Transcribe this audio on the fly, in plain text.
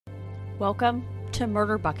Welcome to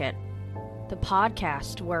Murder Bucket, the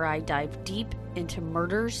podcast where I dive deep into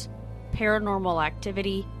murders, paranormal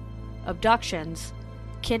activity, abductions,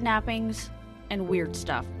 kidnappings, and weird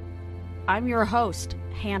stuff. I'm your host,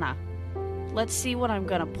 Hannah. Let's see what I'm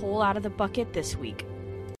going to pull out of the bucket this week.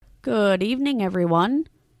 Good evening, everyone.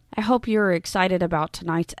 I hope you're excited about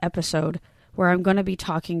tonight's episode, where I'm going to be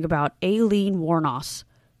talking about Aileen Wuornos,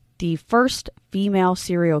 the first female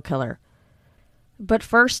serial killer. But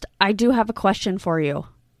first, I do have a question for you.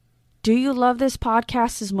 Do you love this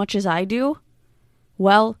podcast as much as I do?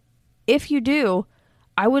 Well, if you do,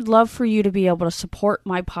 I would love for you to be able to support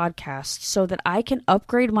my podcast so that I can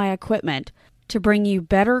upgrade my equipment to bring you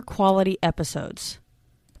better quality episodes.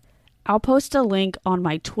 I'll post a link on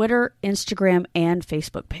my Twitter, Instagram, and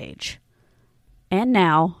Facebook page. And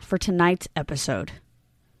now for tonight's episode.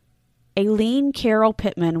 Aileen Carol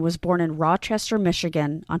Pittman was born in Rochester,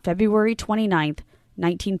 Michigan on February 29th,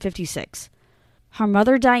 1956. Her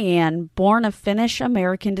mother Diane, born of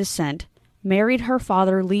Finnish-American descent, married her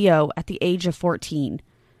father Leo at the age of 14.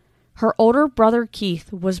 Her older brother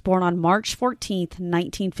Keith was born on March 14th,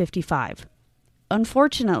 1955.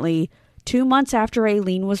 Unfortunately, 2 months after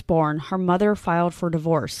Aileen was born, her mother filed for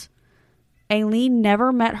divorce. Aileen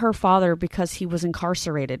never met her father because he was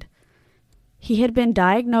incarcerated. He had been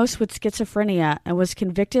diagnosed with schizophrenia and was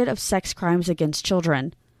convicted of sex crimes against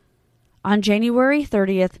children. On January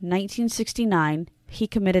 30th, 1969, he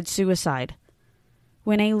committed suicide.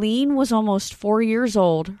 When Aileen was almost 4 years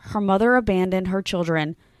old, her mother abandoned her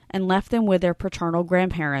children and left them with their paternal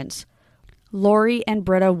grandparents, Lori and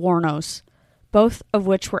Britta Wuornos, both of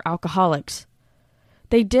which were alcoholics.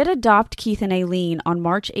 They did adopt Keith and Aileen on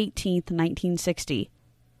March 18th, 1960.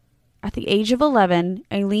 At the age of 11,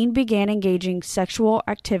 Aileen began engaging sexual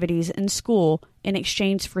activities in school in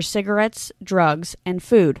exchange for cigarettes, drugs, and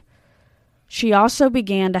food. She also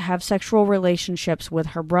began to have sexual relationships with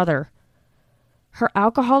her brother. Her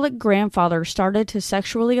alcoholic grandfather started to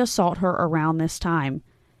sexually assault her around this time.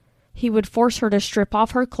 He would force her to strip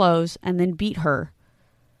off her clothes and then beat her.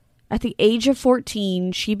 At the age of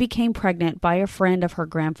 14, she became pregnant by a friend of her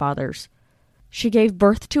grandfather's. She gave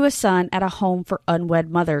birth to a son at a home for unwed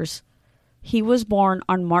mothers. He was born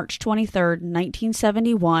on March 23,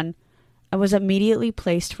 1971, and was immediately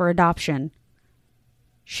placed for adoption.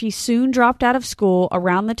 She soon dropped out of school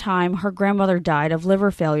around the time her grandmother died of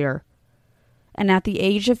liver failure. And at the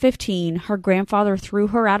age of 15, her grandfather threw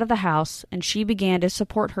her out of the house and she began to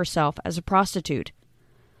support herself as a prostitute.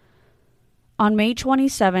 On May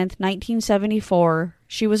 27, 1974,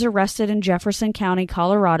 she was arrested in Jefferson County,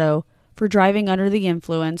 Colorado, for driving under the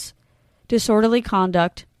influence, disorderly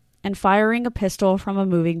conduct, and firing a pistol from a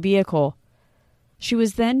moving vehicle. She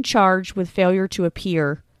was then charged with failure to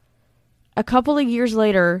appear. A couple of years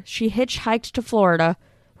later, she hitchhiked to Florida,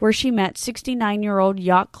 where she met 69-year-old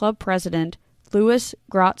yacht club president Louis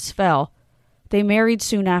Grotz Fell. They married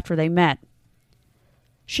soon after they met.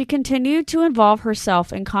 She continued to involve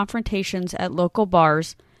herself in confrontations at local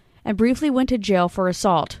bars and briefly went to jail for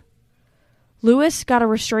assault. Louis got a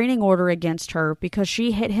restraining order against her because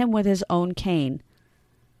she hit him with his own cane.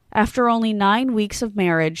 After only 9 weeks of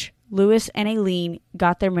marriage, Louis and Aileen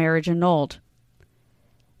got their marriage annulled.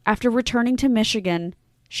 After returning to Michigan,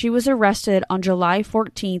 she was arrested on July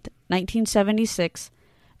 14, 1976,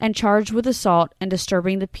 and charged with assault and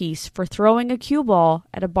disturbing the peace for throwing a cue ball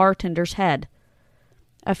at a bartender's head.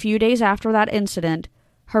 A few days after that incident,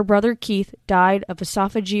 her brother Keith died of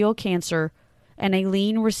esophageal cancer, and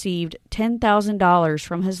Aileen received $10,000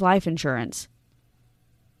 from his life insurance.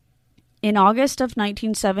 In August of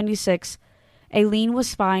 1976, Aileen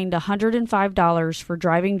was fined $105 for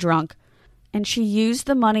driving drunk, and she used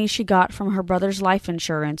the money she got from her brother's life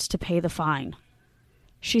insurance to pay the fine.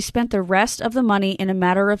 She spent the rest of the money in a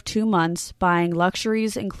matter of 2 months buying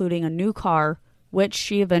luxuries including a new car, which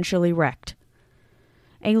she eventually wrecked.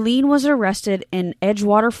 Aileen was arrested in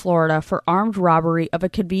Edgewater, Florida for armed robbery of a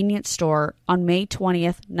convenience store on May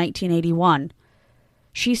 20th, 1981.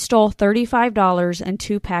 She stole $35 and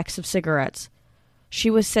 2 packs of cigarettes. She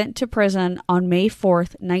was sent to prison on May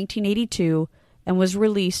 4th, 1982, and was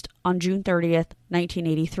released on June 30th,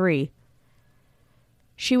 1983.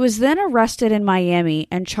 She was then arrested in Miami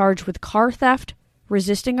and charged with car theft,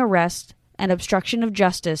 resisting arrest, and obstruction of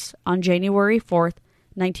justice on January 4th,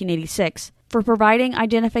 1986, for providing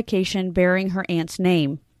identification bearing her aunt's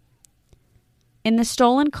name. In the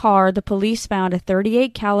stolen car, the police found a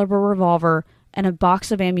 .38 caliber revolver and a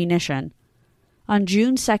box of ammunition. On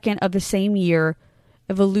June 2nd of the same year,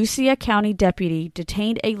 a Volusia County deputy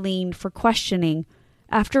detained Aileen for questioning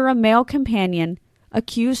after a male companion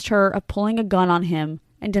accused her of pulling a gun on him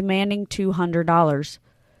and demanding $200.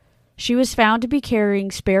 She was found to be carrying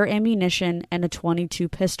spare ammunition and a .22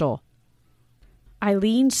 pistol.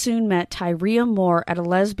 Eileen soon met Tyria Moore at a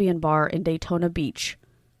lesbian bar in Daytona Beach.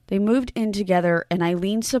 They moved in together, and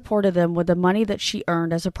Eileen supported them with the money that she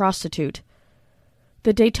earned as a prostitute.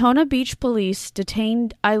 The Daytona Beach police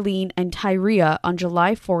detained Eileen and Tyria on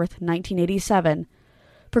July 4, 1987,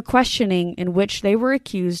 for questioning in which they were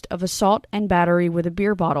accused of assault and battery with a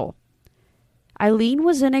beer bottle. Eileen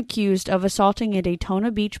was then accused of assaulting a Daytona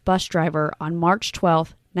Beach bus driver on March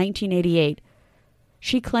 12, 1988.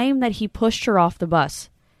 She claimed that he pushed her off the bus.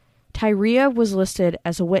 Tyria was listed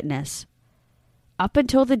as a witness. Up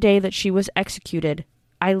until the day that she was executed,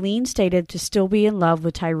 Eileen stated to still be in love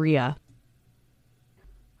with Tyria.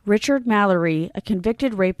 Richard Mallory, a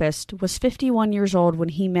convicted rapist, was 51 years old when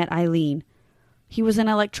he met Eileen. He was an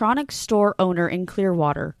electronics store owner in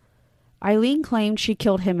Clearwater. Eileen claimed she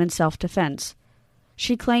killed him in self-defense.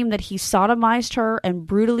 She claimed that he sodomized her and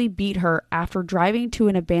brutally beat her after driving to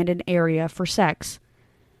an abandoned area for sex.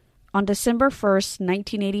 On December 1,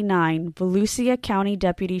 1989, Volusia County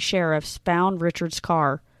deputy sheriffs found Richard's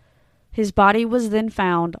car. His body was then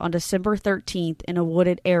found on December 13th in a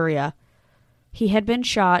wooded area. He had been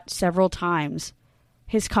shot several times.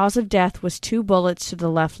 His cause of death was 2 bullets to the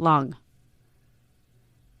left lung.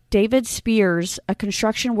 David Spears, a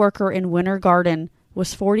construction worker in Winter Garden,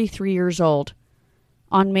 was 43 years old.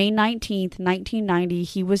 On May 19, 1990,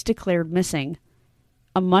 he was declared missing.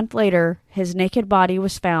 A month later, his naked body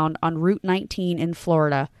was found on Route 19 in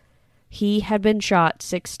Florida. He had been shot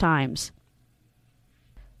 6 times.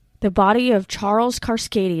 The body of Charles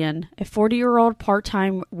Carskadian, a 40-year-old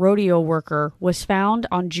part-time rodeo worker, was found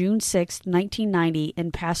on June 6, 1990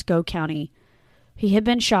 in Pasco County. He had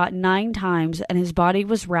been shot 9 times and his body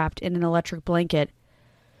was wrapped in an electric blanket.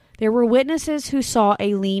 There were witnesses who saw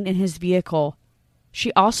Eileen in his vehicle.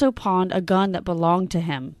 She also pawned a gun that belonged to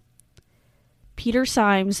him. Peter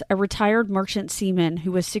Symes, a retired merchant seaman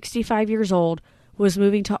who was 65 years old, was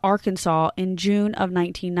moving to Arkansas in June of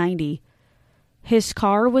 1990. His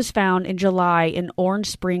car was found in July in Orange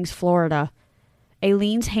Springs, Florida.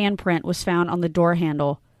 Eileen's handprint was found on the door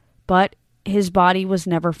handle, but his body was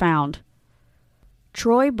never found.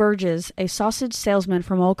 Troy Burgess, a sausage salesman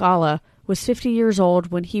from Ocala, was 50 years old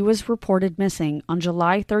when he was reported missing on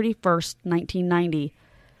July 31, 1990.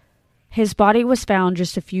 His body was found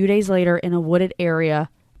just a few days later in a wooded area,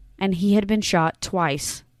 and he had been shot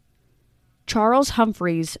twice. Charles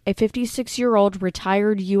Humphreys, a 56-year-old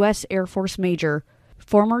retired U.S. Air Force major,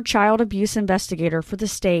 former child abuse investigator for the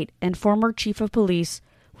state and former chief of police,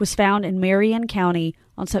 was found in Marion County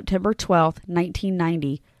on September 12,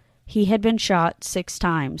 1990. He had been shot 6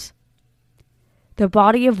 times. The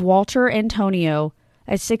body of Walter Antonio,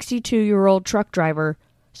 a 62-year-old truck driver,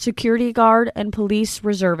 security guard, and police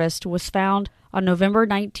reservist, was found on November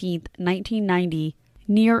 19, 1990,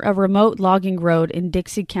 near a remote logging road in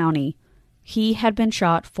Dixie County. He had been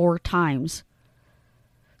shot 4 times.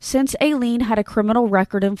 Since Eileen had a criminal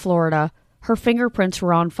record in Florida, her fingerprints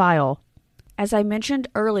were on file. As I mentioned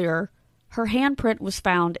earlier, her handprint was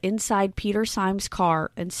found inside Peter Symes'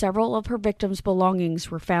 car, and several of her victims'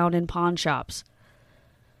 belongings were found in pawn shops.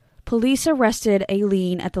 Police arrested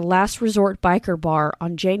Eileen at the Last Resort Biker Bar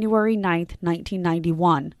on January 9,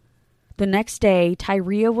 1991. The next day,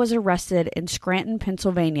 Tyria was arrested in Scranton,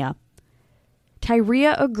 Pennsylvania.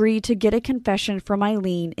 Tyria agreed to get a confession from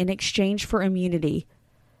Eileen in exchange for immunity.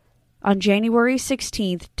 On January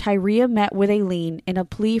 16th, Tyria met with Eileen in a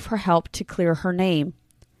plea for help to clear her name.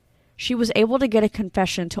 She was able to get a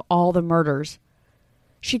confession to all the murders.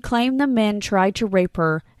 She claimed the men tried to rape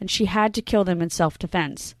her and she had to kill them in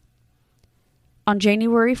self-defense. On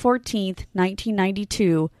January 14th,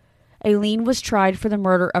 1992, Eileen was tried for the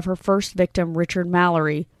murder of her first victim, Richard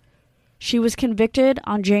Mallory. She was convicted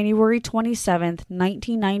on January 27,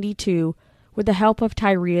 1992, with the help of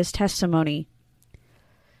Tyria's testimony.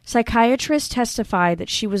 Psychiatrists testified that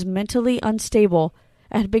she was mentally unstable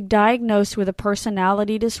and had been diagnosed with a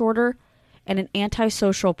personality disorder and an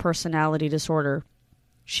antisocial personality disorder.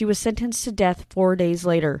 She was sentenced to death 4 days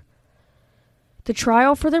later. The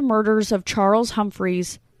trial for the murders of Charles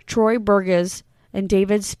Humphreys, Troy Burgess, and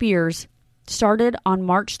David Spears started on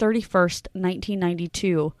March 31,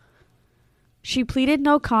 1992. She pleaded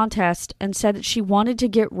no contest and said that she wanted to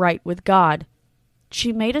get right with God.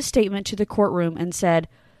 She made a statement to the courtroom and said,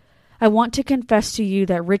 "I want to confess to you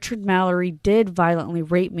that Richard Mallory did violently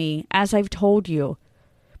rape me, as I've told you,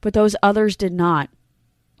 but those others did not.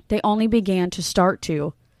 They only began to start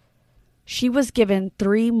to." She was given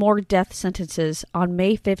 3 more death sentences on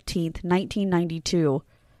May 15, 1992.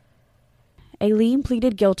 Eileen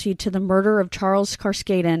pleaded guilty to the murder of Charles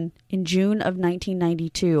Carskadon in June of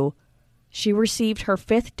 1992. She received her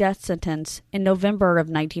 5th death sentence in November of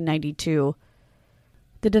 1992.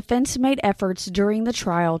 The defense made efforts during the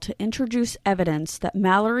trial to introduce evidence that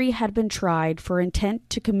Mallory had been tried for intent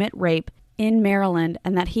to commit rape in Maryland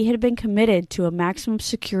and that he had been committed to a maximum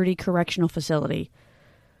security correctional facility.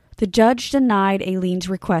 The judge denied Aileen's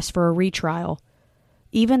request for a retrial.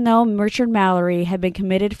 Even though Richard Mallory had been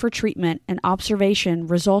committed for treatment and observation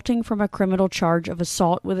resulting from a criminal charge of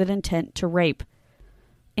assault with an intent to rape.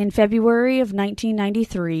 In February of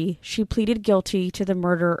 1993, she pleaded guilty to the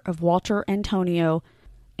murder of Walter Antonio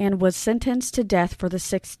and was sentenced to death for the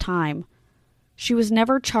 6th time. She was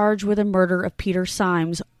never charged with the murder of Peter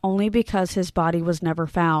Symes, only because his body was never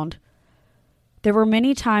found. There were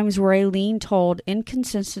many times where Aileen told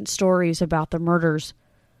inconsistent stories about the murders.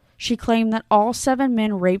 She claimed that all 7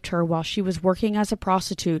 men raped her while she was working as a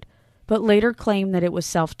prostitute, but later claimed that it was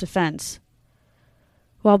self-defense.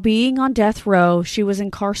 While being on death row, she was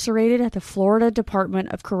incarcerated at the Florida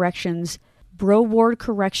Department of Corrections Broward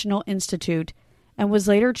Correctional Institute and was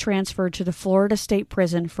later transferred to the Florida State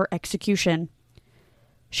Prison for execution.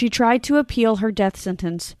 She tried to appeal her death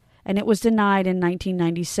sentence, and it was denied in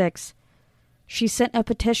 1996. She sent a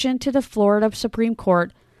petition to the Florida Supreme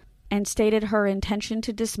Court and stated her intention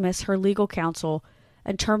to dismiss her legal counsel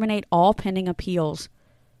and terminate all pending appeals.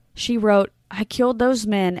 She wrote, "I killed those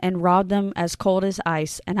men and robbed them as cold as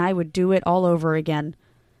ice, and I would do it all over again.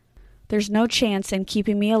 There's no chance in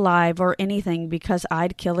keeping me alive or anything because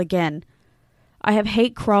I'd kill again. I have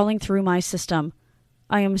hate crawling through my system.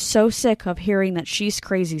 I am so sick of hearing that she's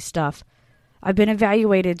crazy stuff. I've been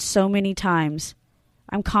evaluated so many times.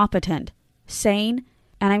 I'm competent, sane,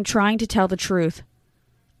 and I'm trying to tell the truth.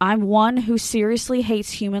 I'm one who seriously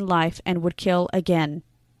hates human life and would kill again."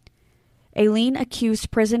 Aileen accused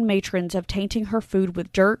prison matrons of tainting her food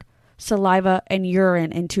with dirt, saliva, and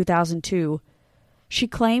urine in 2002. She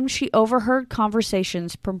claimed she overheard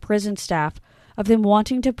conversations from prison staff of them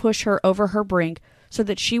wanting to push her over her brink so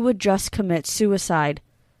that she would just commit suicide.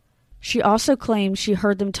 She also claimed she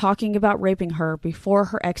heard them talking about raping her before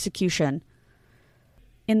her execution.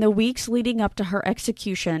 In the weeks leading up to her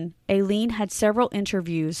execution, Aileen had several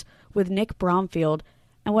interviews with Nick Bromfield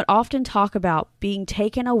and would often talk about being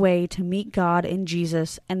taken away to meet God and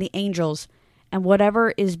Jesus and the angels and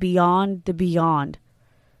whatever is beyond the beyond.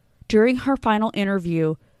 During her final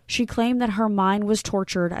interview, she claimed that her mind was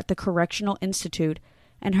tortured at the Correctional Institute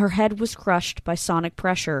and her head was crushed by sonic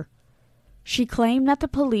pressure. She claimed that the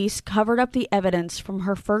police covered up the evidence from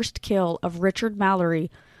her first kill of Richard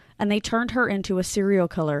Mallory and they turned her into a serial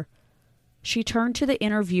killer. She turned to the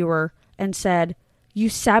interviewer and said, "You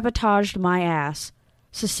sabotaged my ass.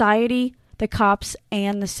 Society, the cops,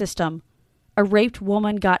 and the system. A raped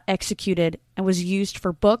woman got executed and was used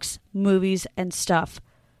for books, movies, and stuff."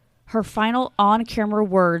 Her final on-camera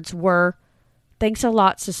words were, "Thanks a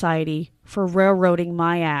lot, society, for railroading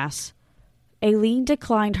my ass." Aileen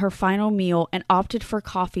declined her final meal and opted for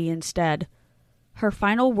coffee instead. Her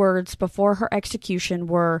final words before her execution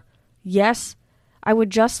were, "Yes, I would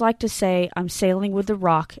just like to say I'm sailing with the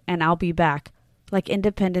Rock and I'll be back, like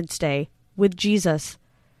Independence Day, with Jesus.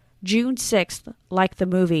 June 6th, like the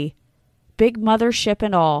movie. Big mothership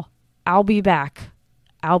and all. I'll be back.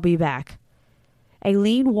 I'll be back."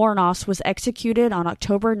 Aileen Wuornos was executed on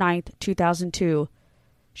October 9th, 2002.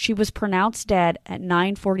 She was pronounced dead at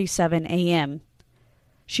 9:47 a.m.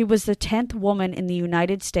 She was the 10th woman in the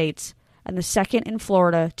United States and the second in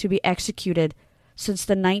Florida to be executed since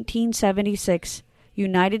the 1976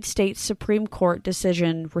 United States Supreme Court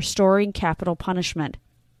decision restoring capital punishment.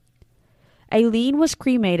 Aileen was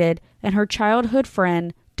cremated, and her childhood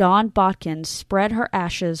friend, Dawn Botkins, spread her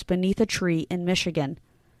ashes beneath a tree in Michigan.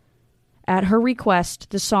 At her request,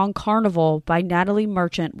 the song Carnival by Natalie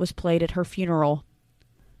Merchant was played at her funeral.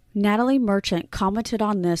 Natalie Merchant commented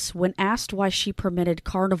on this when asked why she permitted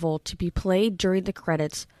Carnival to be played during the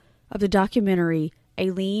credits of the documentary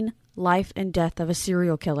Aileen, Life and Death of a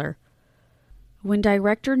Serial Killer. When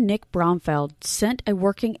director Nick Bromfield sent a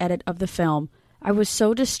working edit of the film, I was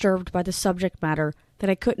so disturbed by the subject matter that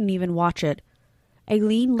I couldn't even watch it.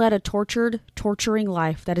 Aileen led a torturing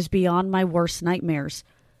life that is beyond my worst nightmares.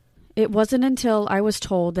 It wasn't until I was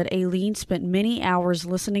told that Aileen spent many hours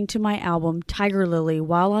listening to my album Tiger Lily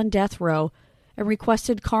while on death row and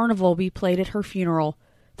requested Carnival be played at her funeral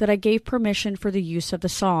that I gave permission for the use of the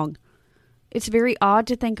song. It's very odd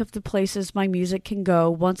to think of the places my music can go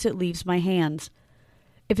once it leaves my hands.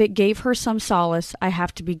 If it gave her some solace, I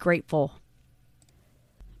have to be grateful.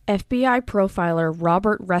 FBI profiler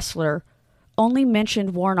Robert Ressler only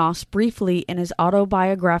mentioned Wuornos briefly in his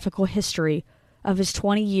autobiographical history of his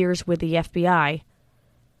 20 years with the FBI.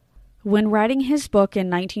 When writing his book in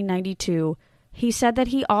 1992, he said that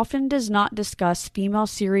he often does not discuss female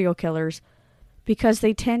serial killers because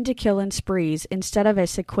they tend to kill in sprees instead of a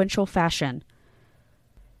sequential fashion.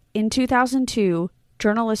 In 2002,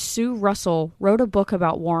 journalist Sue Russell wrote a book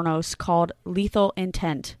about Wuornos called Lethal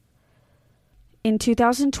Intent. In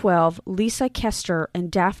 2012, Lisa Kester and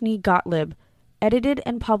Daphne Gottlieb edited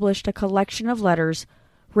and published a collection of letters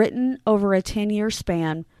written over a 10-year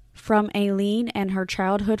span from Aileen and her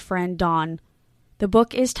childhood friend Dawn. The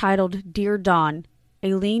book is titled Dear Dawn,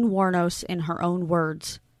 Aileen Wuornos in Her Own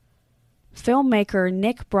Words. Filmmaker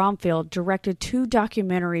Nick Bromfield directed 2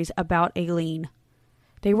 documentaries about Aileen.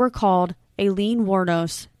 They were called Aileen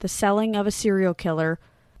Wuornos, The Selling of a Serial Killer,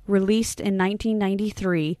 released in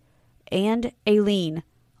 1993, and Aileen,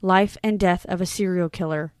 Life and Death of a Serial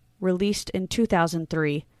Killer, released in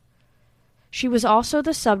 2003. She was also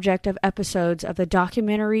the subject of episodes of the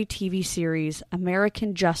documentary TV series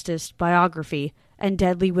American Justice Biography and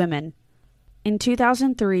Deadly Women. In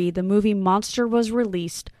 2003, the movie Monster was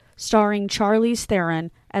released, starring Charlize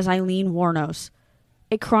Theron as Aileen Wuornos.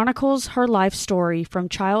 It chronicles her life story from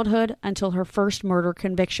childhood until her first murder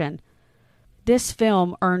conviction. This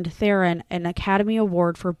film earned Theron an Academy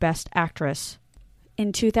Award for Best Actress.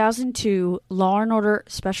 In 2002, Law & Order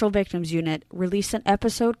Special Victims Unit released an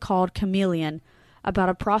episode called Chameleon about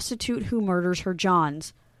a prostitute who murders her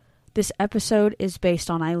Johns. This episode is based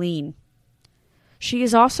on Aileen. She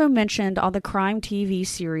is also mentioned on the crime TV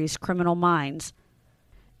series Criminal Minds.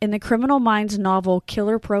 In the Criminal Minds novel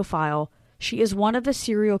Killer Profile, she is one of the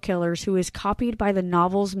serial killers who is copied by the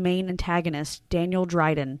novel's main antagonist, Daniel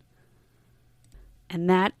Dryden. And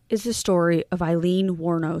that is the story of Aileen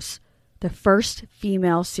Wuornos, the first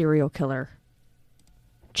female serial killer.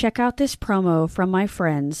 Check out this promo from my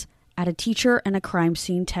friends at A Teacher and a Crime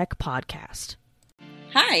Scene Tech podcast.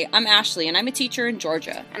 Hi, I'm Ashley, and I'm a teacher in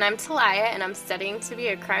Georgia. And I'm Talaya, and I'm studying to be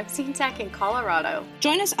a crime scene tech in Colorado.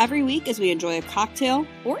 Join us every week as we enjoy a cocktail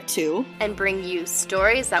or 2 and bring you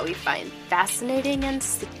stories that we find fascinating and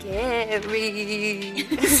scary.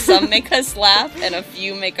 Some make us laugh, and a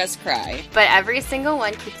few make us cry. But every single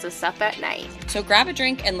one keeps us up at night. So grab a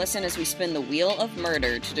drink and listen as we spin the wheel of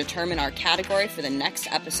murder to determine our category for the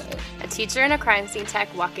next episode. A Teacher and a Crime Scene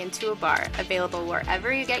Tech walk into a bar, available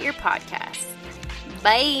wherever you get your podcasts.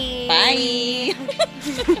 Bye. Bye.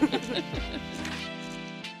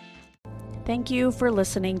 Thank you for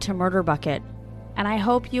listening to Murder Bucket, and I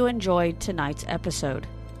hope you enjoyed tonight's episode.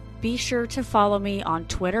 Be sure to follow me on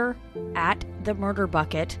Twitter at The Murder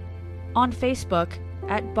Bucket, on Facebook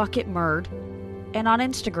at Bucket Murd, and on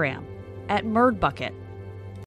Instagram at Murd Bucket.